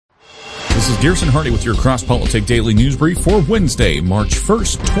is Garrison Hardy with your Cross Politic Daily News Brief for Wednesday, March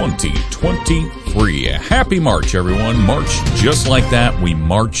 1st, 2023. Happy March, everyone. March just like that. We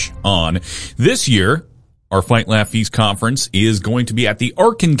march on. This year, our Fight, Laugh, Feast conference is going to be at the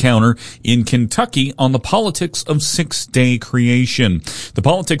Ark Encounter in Kentucky on the politics of six-day creation. The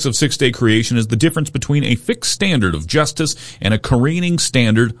politics of six-day creation is the difference between a fixed standard of justice and a careening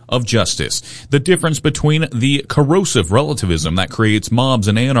standard of justice. The difference between the corrosive relativism that creates mobs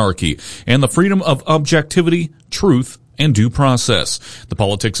and anarchy and the freedom of objectivity, truth, and due process. The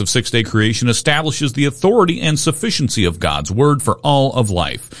politics of six-day creation establishes the authority and sufficiency of God's word for all of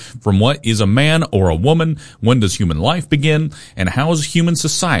life. From what is a man or a woman, when does human life begin, and how is human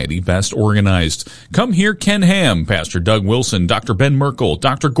society best organized? Come hear Ken Ham, Pastor Doug Wilson, Dr. Ben Merkel,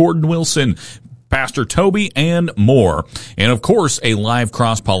 Dr. Gordon Wilson, Pastor Toby, and more. And of course, a live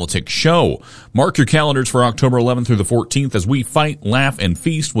Cross Politics show. Mark your calendars for October 11th through the 14th as we fight, laugh, and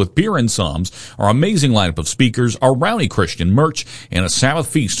feast with beer and psalms, our amazing lineup of speakers, our rowdy Christian merch, and a Sabbath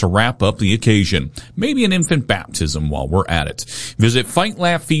feast to wrap up the occasion. Maybe an infant baptism while we're at it. Visit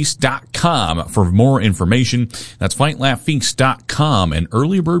fightlaughfeast.com for more information. That's fightlaughfeast.com, and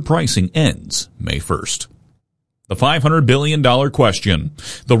early bird pricing ends May 1st. The $500 billion question.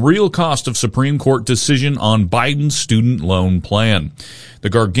 The real cost of Supreme Court decision on Biden's student loan plan. The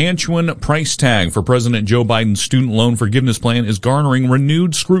gargantuan price tag for President Joe Biden's student loan forgiveness plan is garnering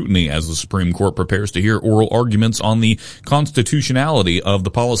renewed scrutiny as the Supreme Court prepares to hear oral arguments on the constitutionality of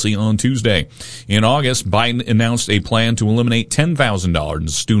the policy on Tuesday. In August, Biden announced a plan to eliminate $10,000 in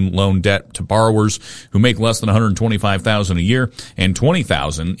student loan debt to borrowers who make less than $125,000 a year and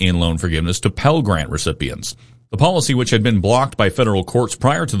 $20,000 in loan forgiveness to Pell Grant recipients. The policy, which had been blocked by federal courts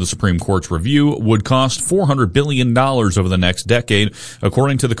prior to the Supreme Court's review, would cost $400 billion over the next decade,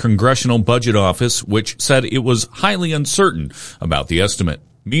 according to the Congressional Budget Office, which said it was highly uncertain about the estimate.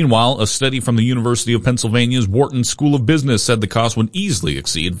 Meanwhile, a study from the University of Pennsylvania's Wharton School of Business said the cost would easily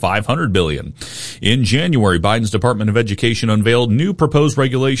exceed $500 billion. In January, Biden's Department of Education unveiled new proposed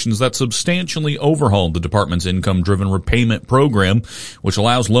regulations that substantially overhauled the department's income-driven repayment program, which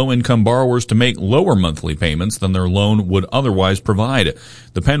allows low-income borrowers to make lower monthly payments than their loan would otherwise provide.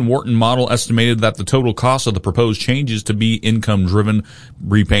 The Penn-Wharton model estimated that the total cost of the proposed changes to the income-driven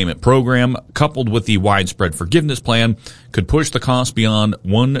repayment program, coupled with the widespread forgiveness plan, could push the cost beyond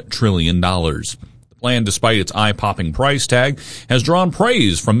 $1 trillion. The plan, despite its eye-popping price tag, has drawn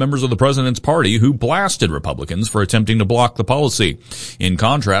praise from members of the president's party who blasted Republicans for attempting to block the policy. In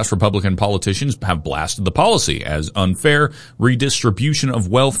contrast, Republican politicians have blasted the policy as unfair redistribution of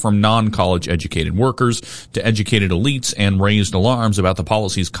wealth from non-college educated workers to educated elites and raised alarms about the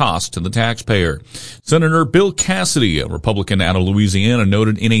policy's cost to the taxpayer. Senator Bill Cassidy, a Republican out of Louisiana,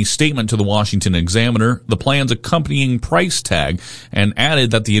 noted in a statement to the Washington Examiner the plan's accompanying price tag and added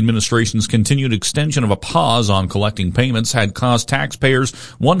that the administration's continued extension of a pause on collecting payments had cost taxpayers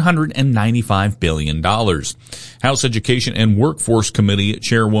 $195 billion. House Education and Workforce Committee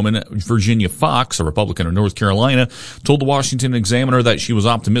Chairwoman Virginia Fox, a Republican of North Carolina, told the Washington Examiner that she was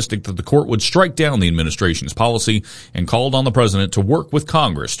optimistic that the court would strike down the administration's policy and called on the president to work with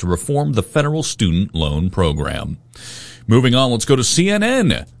Congress to reform the federal student loan program. Moving on, let's go to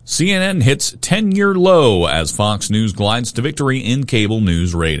CNN. CNN hits 10-year low as Fox News glides to victory in cable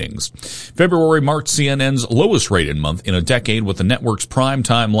news ratings. February marked CNN's lowest rated month in a decade, with the network's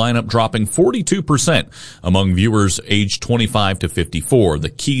primetime lineup dropping 42% among viewers aged 25 to 54, the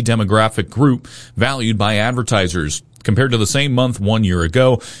key demographic group valued by advertisers. Compared to the same month 1 year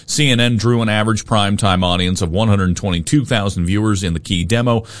ago, CNN drew an average primetime audience of 122,000 viewers in the key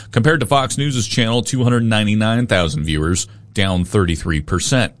demo, compared to Fox News' channel 299,000 viewers, down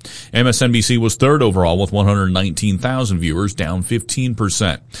 33%. MSNBC was third overall with 119,000 viewers, down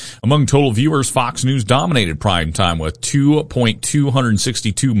 15%. Among total viewers, Fox News dominated primetime with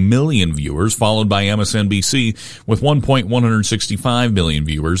 2.262 million viewers, followed by MSNBC with 1.165 million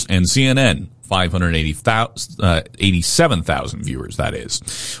viewers, and CNN 587,000 viewers, that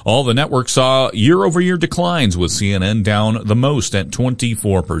is. All the networks saw year-over-year declines, with CNN down the most at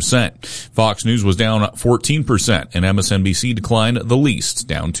 24%. Fox News was down 14%, and MSNBC declined the least,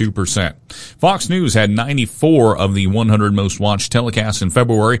 down 2%. Fox News had 94 of the 100 most watched telecasts in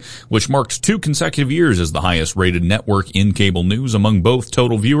February, which marks 2 consecutive years as the highest-rated network in cable news among both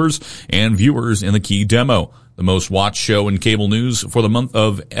total viewers and viewers in the key demo. The most watched show in cable news for the month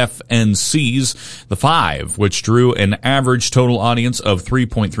of FNC's The Five, which drew an average total audience of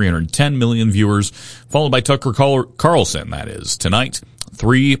 3.310 million viewers, followed by Tucker Carlson, that is. Tonight,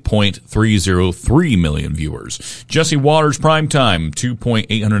 3.303 million viewers. Jesse Watters Primetime,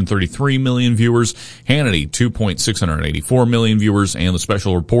 2.833 million viewers. Hannity, 2.684 million viewers. And The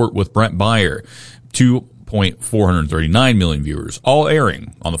Special Report with Brent Baier, 2.439 million viewers, all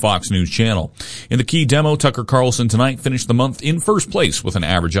airing on the Fox News channel. In the key demo, Tucker Carlson Tonight finished the month in first place with an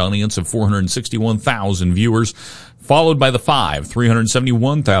average audience of 461,000 viewers, followed by The Five,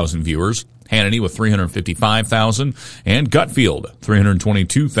 371,000 viewers, Hannity with 355,000, and Gutfield,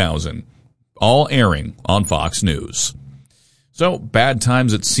 322,000, all airing on Fox News. So, bad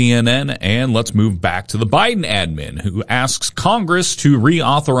times at CNN, and let's move back to the Biden admin, who asks Congress to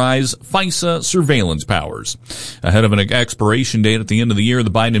reauthorize FISA surveillance powers. Ahead of an expiration date at the end of the year, the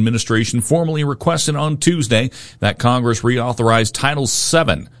Biden administration formally requested on Tuesday that Congress reauthorize Title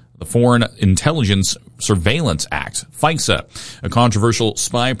VII, the Foreign Intelligence Surveillance Act, FISA, a controversial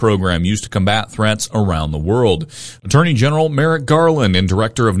spy program used to combat threats around the world. Attorney General Merrick Garland and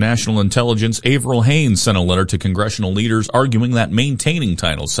Director of National Intelligence Avril Haines sent a letter to congressional leaders arguing that maintaining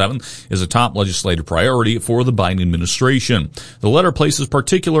Title VII is a top legislative priority for the Biden administration. The letter places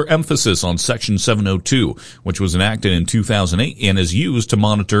particular emphasis on Section 702, which was enacted in 2008 and is used to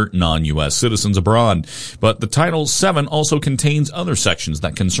monitor non-U.S. citizens abroad. But the Title VII also contains other sections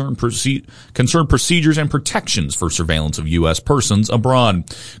that concern procedures and protections for surveillance of U.S. persons abroad.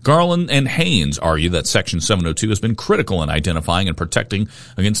 Garland and Haines argue that Section 702 has been critical in identifying and protecting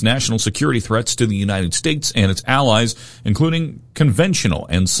against national security threats to the United States and its allies, including conventional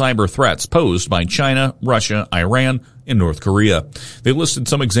and cyber threats posed by China, Russia, Iran, and North Korea. They listed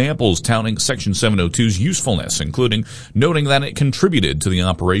some examples touting Section 702's usefulness, including noting that it contributed to the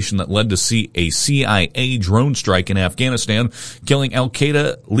operation that led to a CIA drone strike in Afghanistan, killing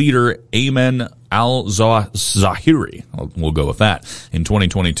al-Qaeda leader Ayman al-Zawahiri. We'll go with that. In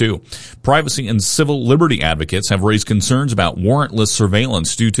 2022, privacy and civil liberty advocates have raised concerns about warrantless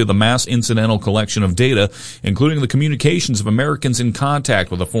surveillance due to the mass incidental collection of data, including the communications of Americans in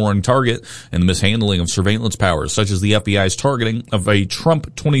contact with a foreign target and the mishandling of surveillance powers, such as the FBI's targeting of a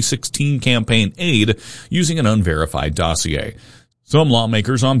Trump 2016 campaign aide using an unverified dossier. Some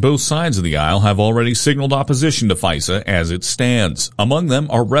lawmakers on both sides of the aisle have already signaled opposition to FISA as it stands. Among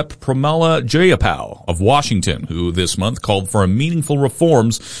them are Rep. Pramila Jayapal of Washington, who this month called for meaningful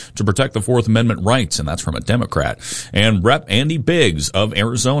reforms to protect the Fourth Amendment rights, and that's from a Democrat, and Rep. Andy Biggs of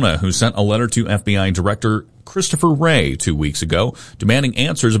Arizona, who sent a letter to FBI Director Christopher Wray 2 weeks ago, demanding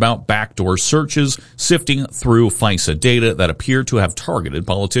answers about backdoor searches sifting through FISA data that appear to have targeted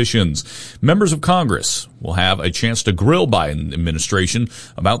politicians. Members of Congress will have a chance to grill Biden administration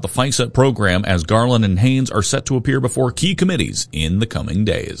about the FISA program as Garland and Haines are set to appear before key committees in the coming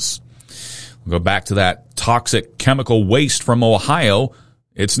days. We'll go back to that toxic chemical waste from Ohio.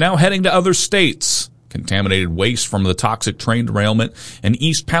 It's now heading to other states. Contaminated waste from the toxic train derailment in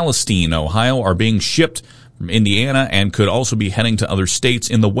East Palestine, Ohio, are being shipped from Indiana and could also be heading to other states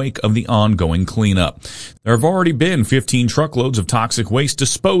in the wake of the ongoing cleanup. There have already been 15 truckloads of toxic waste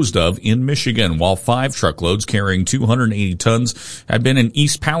disposed of in Michigan, while 5 truckloads carrying 280 tons had been in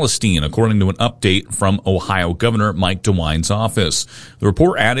East Palestine, according to an update from Ohio Governor Mike DeWine's office. The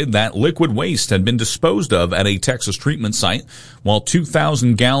report added that liquid waste had been disposed of at a Texas treatment site, while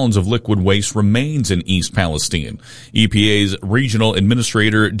 2,000 gallons of liquid waste remains in East Palestine. EPA's regional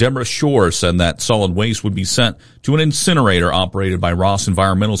administrator Deborah Shore said that solid waste would be sent to an incinerator operated by Ross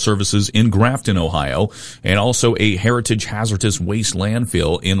Environmental Services in Grafton, Ohio, and also a Heritage Hazardous Waste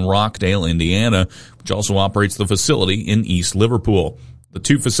landfill in Rockdale, Indiana, which also operates the facility in East Liverpool. The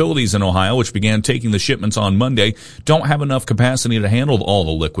 2 facilities in Ohio, which began taking the shipments on Monday, don't have enough capacity to handle all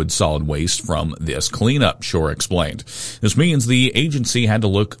the liquid solid waste from this cleanup, Shore explained. This means the agency had to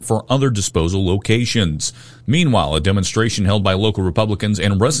look for other disposal locations. Meanwhile, a demonstration held by local Republicans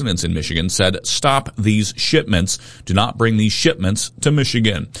and residents in Michigan said, "Stop these shipments. Do not bring these shipments to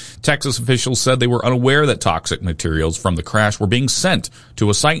Michigan." Texas officials said they were unaware that toxic materials from the crash were being sent to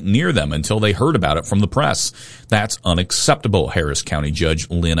a site near them until they heard about it from the press. That's unacceptable, Harris County Judge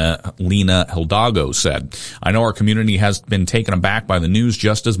Lena Hidalgo said. "I know our community has been taken aback by the news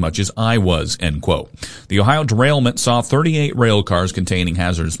just as much as I was," end quote. The Ohio derailment saw 38 rail cars containing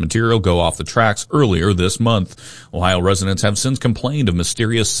hazardous material go off the tracks earlier this month. Ohio residents have since complained of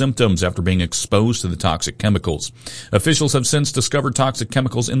mysterious symptoms after being exposed to the toxic chemicals. Officials have since discovered toxic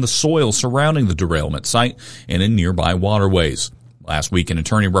chemicals in the soil surrounding the derailment site and in nearby waterways. Last week, an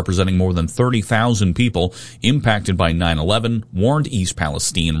attorney representing more than 30,000 people impacted by 9/11 warned East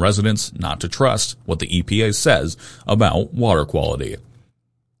Palestine residents not to trust what the EPA says about water quality.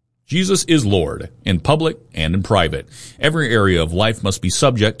 Jesus is Lord, in public and in private. Every area of life must be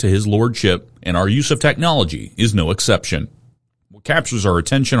subject to his lordship, and our use of technology is no exception. What captures our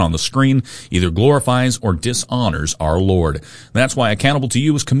attention on the screen either glorifies or dishonors our Lord. That's why Accountable to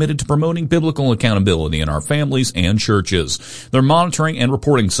You is committed to promoting biblical accountability in our families and churches. Their monitoring and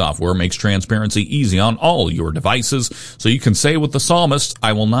reporting software makes transparency easy on all your devices, so you can say with the psalmist,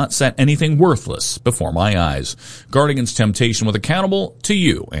 I will not set anything worthless before my eyes. Guard against temptation with Accountable to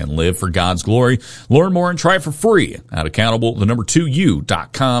You and live for God's glory. Learn more and try it for free at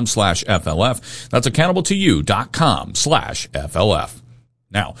accountable2u.com/FLF. That's accountable2u.com/FLF.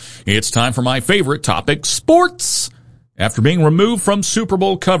 Now, it's time for my favorite topic, sports. After being removed from Super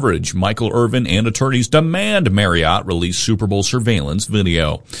Bowl coverage, Michael Irvin and attorneys demand Marriott release Super Bowl surveillance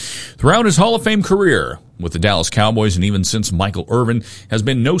video. Throughout his Hall of Fame career with the Dallas Cowboys, and even since Michael Irvin has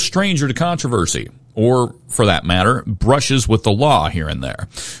been no stranger to controversy, or, for that matter, brushes with the law here and there.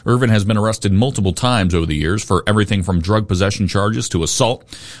 Irvin has been arrested multiple times over the years for everything from drug possession charges to assault.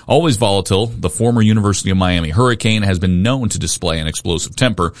 Always volatile, the former University of Miami Hurricane has been known to display an explosive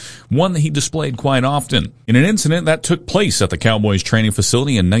temper, one that he displayed quite often. In an incident that took place at the Cowboys training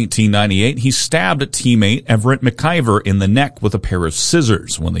facility in 1998, he stabbed a teammate, Everett McIver, in the neck with a pair of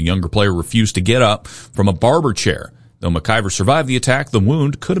scissors when the younger player refused to get up from a barber chair. Though McIver survived the attack, the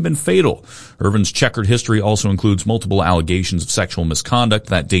wound could have been fatal. Irvin's checkered history also includes multiple allegations of sexual misconduct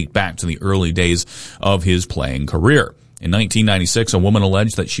that date back to the early days of his playing career. In 1996, a woman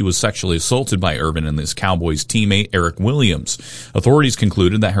alleged that she was sexually assaulted by Irvin and his Cowboys teammate, Eric Williams. Authorities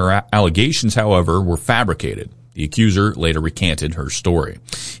concluded that her allegations, however, were fabricated. The accuser later recanted her story.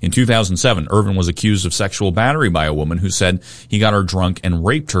 In 2007, Irvin was accused of sexual battery by a woman who said he got her drunk and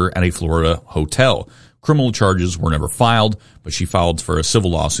raped her at a Florida hotel. Criminal charges were never filed, but she filed for a civil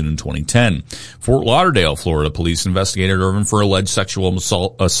lawsuit in 2010. Fort Lauderdale, Florida police investigated Irvin for alleged sexual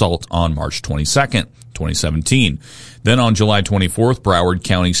assault on March 22nd, 2017. Then on July 24th, Broward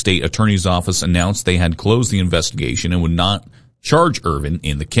County State Attorney's Office announced they had closed the investigation and would not charge Irvin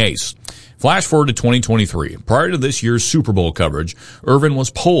in the case. Flash forward to 2023. Prior to this year's Super Bowl coverage, Irvin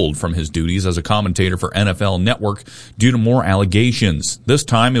was pulled from his duties as a commentator for NFL Network due to more allegations. This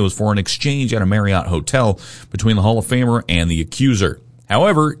time it was for an exchange at a Marriott hotel between the Hall of Famer and the accuser.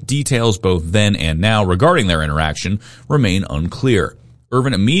 However, details both then and now regarding their interaction remain unclear.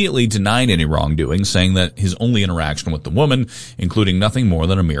 Irvin immediately denied any wrongdoing, saying that his only interaction with the woman, including nothing more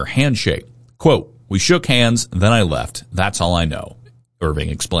than a mere handshake. Quote, "We shook hands, then I left. That's all I know," Irvin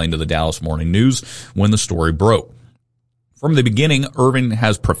explained to the Dallas Morning News when the story broke. From the beginning, Irvin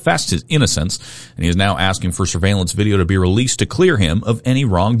has professed his innocence, and he is now asking for surveillance video to be released to clear him of any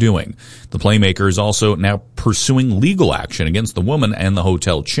wrongdoing. The playmaker is also now pursuing legal action against the woman and the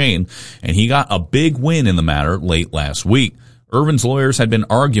hotel chain, and he got a big win in the matter late last week. Irvin's lawyers had been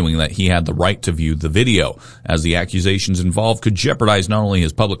arguing that he had the right to view the video, as the accusations involved could jeopardize not only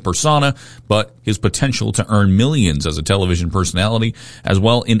his public persona, but his potential to earn millions as a television personality, as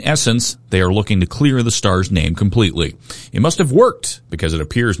well. In essence, they are looking to clear the star's name completely. It must have worked, because it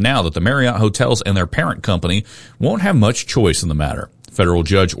appears now that the Marriott hotels and their parent company won't have much choice in the matter. Federal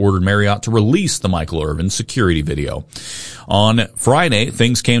judge ordered Marriott to release the Michael Irvin security video. On Friday,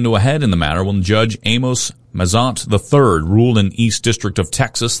 things came to a head in the matter when Judge Amos Mazant III ruled in East District of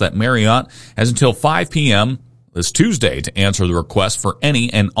Texas that Marriott has until 5 p.m. this Tuesday to answer the request for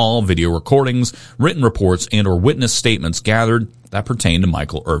any and all video recordings, written reports, and or witness statements gathered that pertain to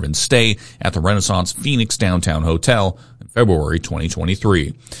Michael Irvin's stay at the Renaissance Phoenix Downtown Hotel in February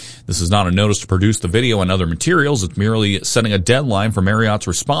 2023. This is not a notice to produce the video and other materials. It's merely setting a deadline for Marriott's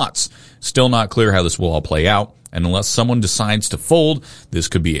response. Still not clear how this will all play out, and unless someone decides to fold, this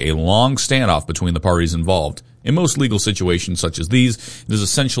could be a long standoff between the parties involved. In most legal situations such as these, it is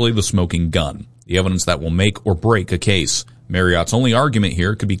essentially the smoking gun, the evidence that will make or break a case. Marriott's only argument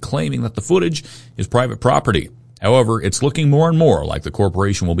here could be claiming that the footage is private property. However, it's looking more and more like the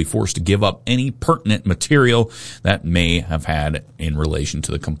corporation will be forced to give up any pertinent material that may have had in relation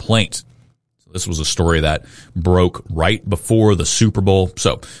to the complaint. So this was a story that broke right before the Super Bowl.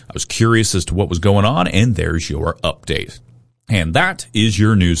 So I was curious as to what was going on, and there's your update. And that is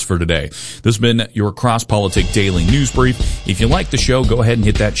your news for today. This has been your Cross Politic Daily News Brief. If you like the show, go ahead and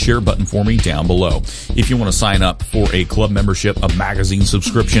hit that share button for me down below. If you want to sign up for a club membership, a magazine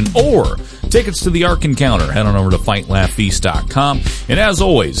subscription, or tickets to the Ark Encounter, head on over to FightLaughFeast.com. And as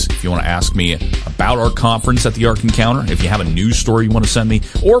always, if you want to ask me about our conference at the Ark Encounter, if you have a news story you want to send me,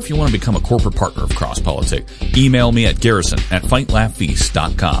 or if you want to become a corporate partner of Cross Politic, email me at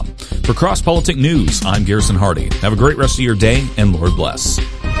Garrison@FightLaughFeast.com. For Cross Politic News, I'm Garrison Hardy. Have a great rest of your day, and Lord bless.